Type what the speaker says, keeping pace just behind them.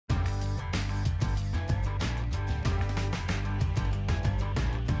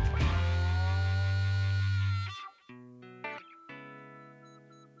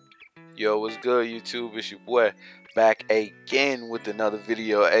Yo, what's good, YouTube? It's your boy back again with another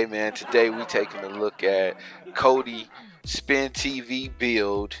video. Hey man, today we taking a look at Kodi Spinztv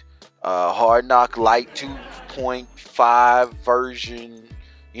build, Hard Knock Lite 2.5 version.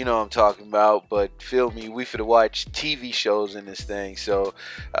 You know what I'm talking about, but feel me, we finna watch TV shows in this thing. So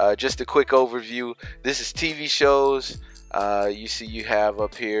just a quick overview. This is TV shows. You see you have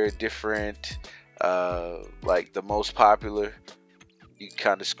up here different like the most popular. You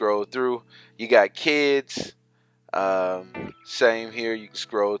kind of scroll through. You got kids, same here, you can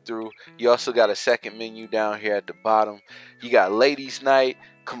scroll through. You also got a second menu down here at the bottom. You got ladies night.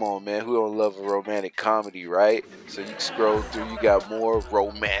 Come on, man, who don't love a romantic comedy, right? So you can scroll through. You got more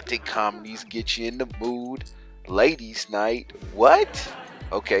romantic comedies, get you in the mood. Ladies night, what?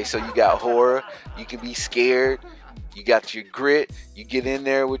 Okay, so you got horror. You can be scared. You got your grit. You get in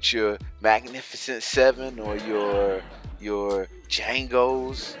there with your Magnificent Seven or your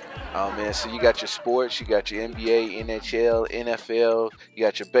Django's. Oh man, so you got your sports, you got your NBA, NHL, NFL, you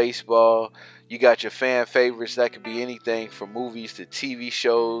got your baseball, you got your fan favorites. That could be anything from movies to TV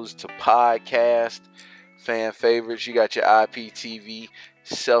shows to podcast fan favorites. You got your IPTV,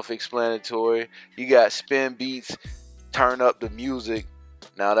 self-explanatory. You got spin beats, turn up the music.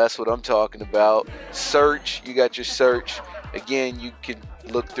 Now that's what I'm talking about. Search, you got your search. Again, you can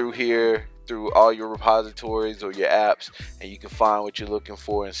look through here through all your repositories or your apps, and you can find what you're looking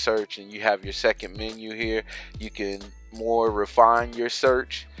for in search. And you have your second menu here. You can more refine your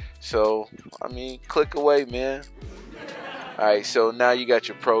search. So I mean, click away, man. Alright, so now you got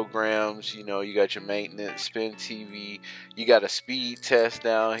your programs, you know, you got your maintenance, Spinztv, you got a speed test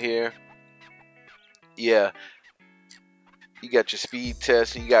down here. Yeah, you got your speed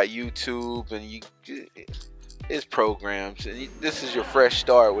test, and you got YouTube, and it's programs. And this is your fresh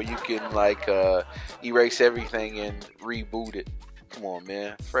start where you can like erase everything and reboot it. Come on,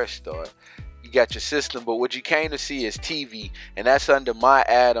 man, fresh start. You got your system, but what you came to see is TV, and that's under my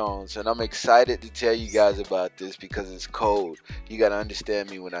add-ons, and I'm excited to tell you guys about this because it's cold. You gotta understand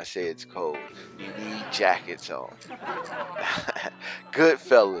me when I say it's cold. You need jackets on.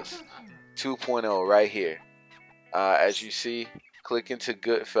 GoodFellas 2.0 right here. As you see, click into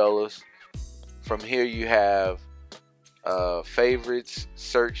GoodFellas. From here you have favorites,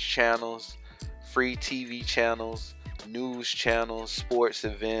 search channels, free TV channels, news channels, sports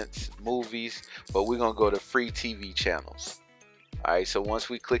events, movies, but we're gonna go to free TV channels. Alright, so once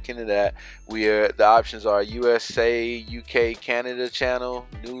we click into that, the options are USA, UK, Canada channel,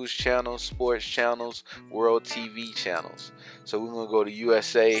 news channels, sports channels, world TV channels. So we're gonna go to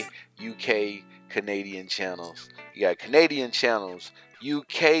USA, UK, Canadian channels. You got Canadian channels,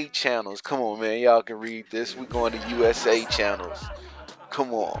 UK channels. Come on, man, y'all can read this. We're going to USA channels.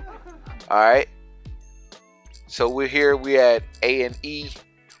 Come on. Alright. So we're here. We at A&E,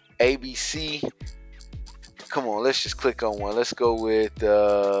 ABC. Come on, let's just click on one. Let's go with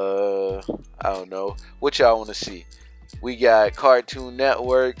I don't know. What y'all want to see? We got Cartoon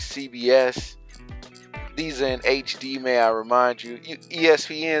Network, CBS. These are in HD, may I remind you.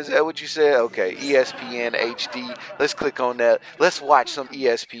 ESPN, is that what you said? Okay, ESPN HD. Let's click on that. Let's watch some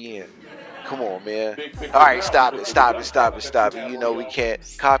ESPN. Come on, man. Alright, stop it. You know we can't.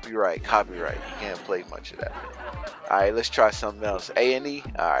 Copyright. You can't play much of that. Alright, let's try something else. A&E?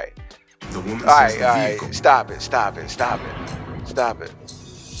 Alright. Alright. Stop it.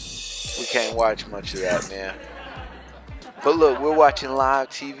 We can't watch much of that, man. But look, we're watching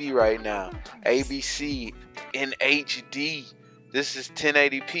LiveTv right now. ABC in HD. This is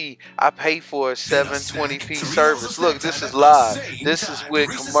 1080p. I pay for a 720p service. Look, this is live. This is with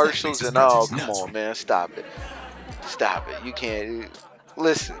commercials and all. Come on, man. Stop it. You can't.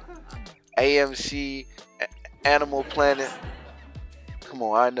 Listen. AMC, Animal Planet. Come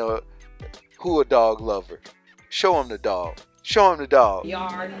on, I know. Who a dog lover? Show him the dog.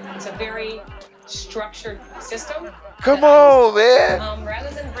 Yard. It's a very structured system. Come on, man. Rather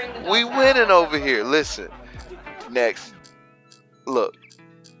than bring the dog we winning over here. Listen. Next. Look.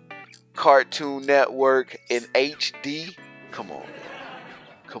 Cartoon Network in HD. Come on, man.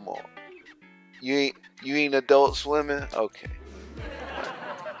 Come on. You ain't Adult Swimming? Okay.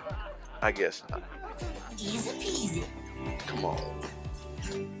 I guess not. Easy peasy. Come on.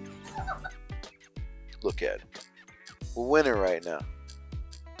 Look at it. We're winning right now.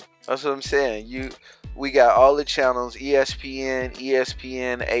 That's what I'm saying. We got all the channels, ESPN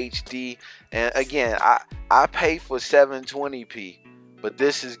HD, and again, I pay for 720p, but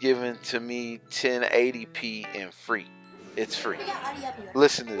this is given to me 1080p and free. It's free.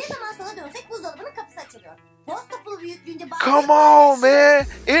 Listen to this. Come on, man.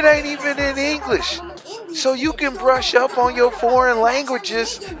 It ain't even in English. so you can brush up on your foreign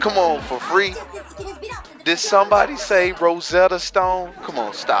languages. Come on, for free. Did somebody say Rosetta Stone? Come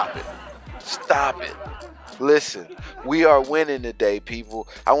on, stop it. Stop it. Listen, we are winning today, people.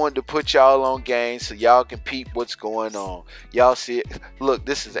 I wanted to put y'all on game so y'all can peep what's going on. Y'all see it. Look,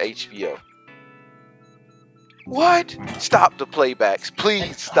 this is HBO. What? Stop the playbacks.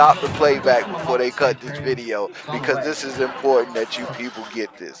 Please stop the playback before they cut this video, because this is important that you people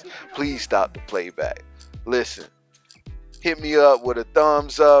get this. Please stop the playback. Listen, hit me up with a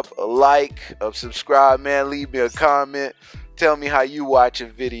thumbs up, a like, a subscribe, man. Leave me a comment. Tell me how you watching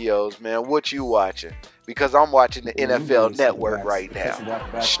videos, man. What you watching? Because I'm watching the NFL Network right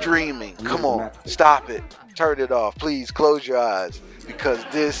now. Streaming. Come on. Stop it. Turn it off. Please close your eyes, because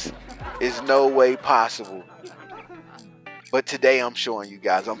this is no way possible. But today I'm showing you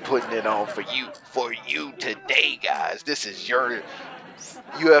guys. I'm putting it on for you. For you today, guys. This is your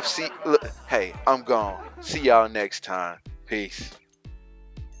UFC. Look, hey, I'm gone. See y'all next time. Peace.